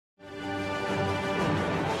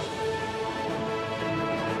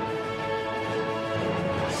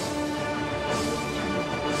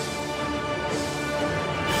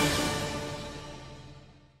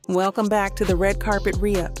Welcome back to the Red Carpet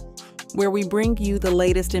Re-Up, where we bring you the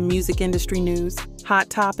latest in music industry news, hot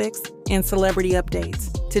topics, and celebrity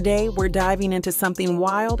updates. Today, we're diving into something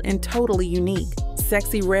wild and totally unique: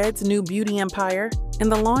 Sexyy Red's new beauty empire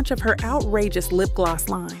and the launch of her outrageous lip gloss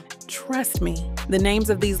line. Trust me, the names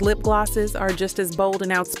of these lip glosses are just as bold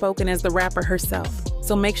and outspoken as the rapper herself.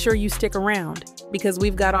 So make sure you stick around, because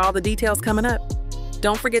we've got all the details coming up.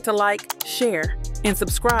 Don't forget to like, share, and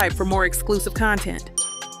subscribe for more exclusive content.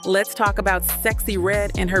 Let's talk about Sexyy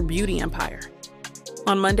Red and her beauty empire.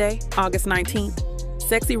 On Monday, August 19th,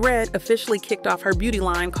 Sexyy Red officially kicked off her beauty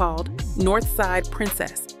line called Northside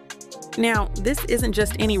Princess. Now, this isn't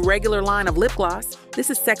just any regular line of lip gloss. This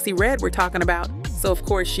is Sexyy Red we're talking about, so of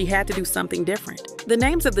course she had to do something different. The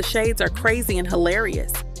names of the shades are crazy and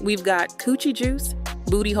hilarious. We've got Coochie Juice,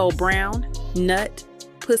 Bootyhole Brown, Nut,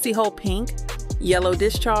 Pussyhole Pink, Yellow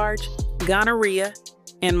Discharge, Gonorrhea,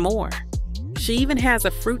 and more. She even has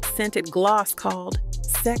a fruit-scented gloss called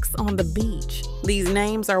Sex on the Beach. These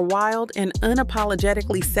names are wild and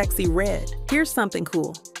unapologetically Sexyy Red. Here's something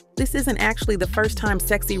cool. This isn't actually the first time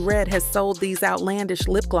Sexyy Red has sold these outlandish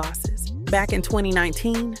lip glosses. Back in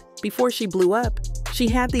 2019, before she blew up, she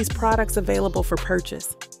had these products available for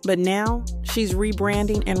purchase. But now, she's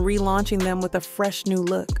rebranding and relaunching them with a fresh new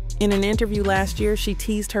look. In an interview last year, she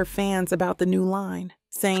teased her fans about the new line,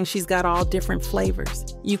 saying she's got all different flavors.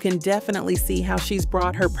 You can definitely see how she's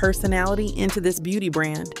brought her personality into this beauty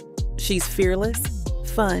brand. She's fearless,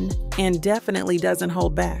 fun, and definitely doesn't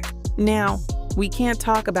hold back. Now, we can't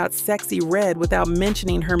talk about Sexyy Red without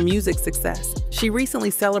mentioning her music success. She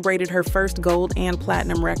recently celebrated her first gold and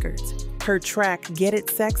platinum records. Her track Get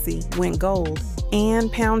It Sexy went gold,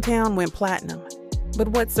 and Pound Town went platinum. But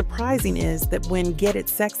what's surprising is that when Get It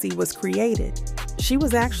Sexy was created, she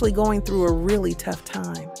was actually going through a really tough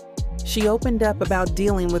time. She opened up about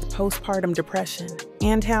dealing with postpartum depression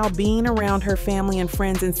and how being around her family and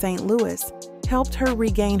friends in St. Louis helped her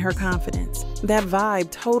regain her confidence. That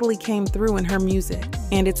vibe totally came through in her music,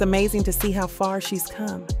 and it's amazing to see how far she's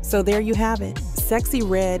come. So there you have it. Sexyy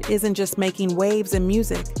Red isn't just making waves in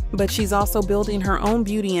music, but she's also building her own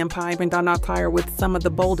beauty empire with some of the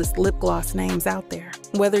boldest lip gloss names out there.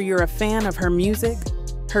 Whether you're a fan of her music,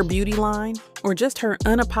 her beauty line, or just her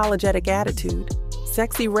unapologetic attitude,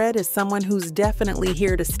 Sexyy Red is someone who's definitely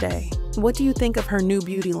here to stay. What do you think of her new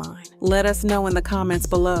beauty line? Let us know in the comments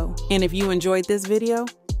below. And if you enjoyed this video,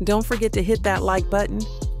 don't forget to hit that like button,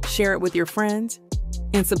 share it with your friends,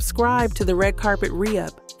 and subscribe to the Red Carpet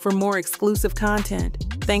Re-Up for more exclusive content.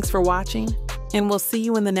 Thanks for watching, and we'll see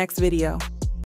you in the next video.